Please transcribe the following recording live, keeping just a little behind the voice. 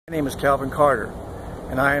My name is Calvin Carter,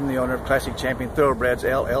 and I am the owner of Classic Champion Thoroughbreds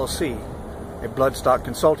LLC, a bloodstock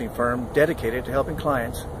consulting firm dedicated to helping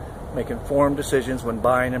clients make informed decisions when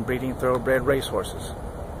buying and breeding thoroughbred racehorses.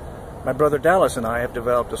 My brother Dallas and I have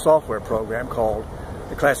developed a software program called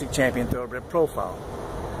the Classic Champion Thoroughbred Profile.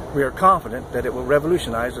 We are confident that it will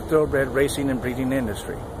revolutionize the thoroughbred racing and breeding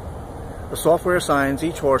industry. The software assigns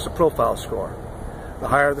each horse a profile score. The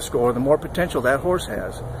higher the score, the more potential that horse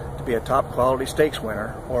has to be a top quality stakes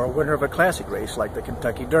winner or a winner of a classic race like the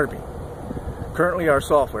Kentucky Derby. Currently our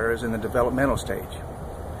software is in the developmental stage,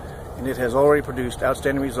 and it has already produced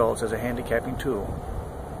outstanding results as a handicapping tool.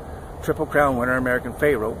 Triple Crown winner American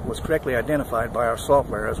Pharaoh was correctly identified by our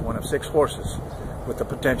software as one of 6 horses with the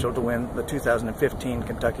potential to win the 2015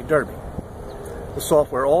 Kentucky Derby. The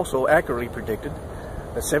software also accurately predicted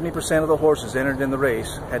that 70% of the horses entered in the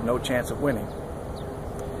race had no chance of winning.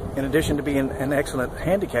 In addition to being an excellent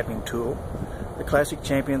handicapping tool, the Classic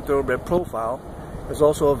Champion Thoroughbred Profile is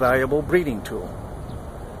also a valuable breeding tool.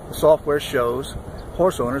 The software shows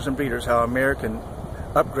horse owners and breeders how a mare can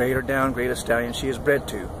upgrade or downgrade a stallion she is bred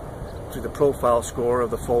to through the profile score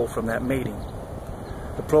of the foal from that mating.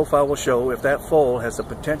 The profile will show if that foal has the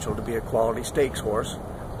potential to be a quality stakes horse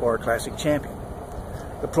or a classic champion.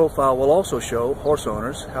 The profile will also show horse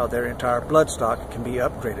owners how their entire bloodstock can be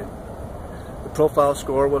upgraded. The profile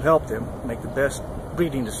score will help them make the best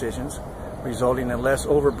breeding decisions, resulting in less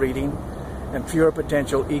overbreeding and fewer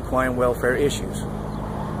potential equine welfare issues.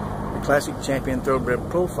 The Classic Champion Thoroughbred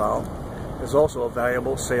Profile is also a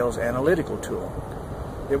valuable sales analytical tool.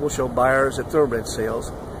 It will show buyers at thoroughbred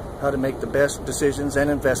sales how to make the best decisions and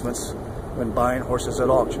investments when buying horses at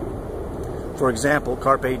auction. For example,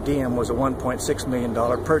 Carpe Diem was a $1.6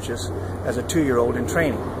 million purchase as a 2-year-old in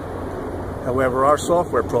training. However, our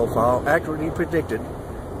software profile accurately predicted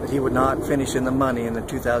that he would not finish in the money in the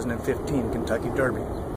 2015 Kentucky Derby.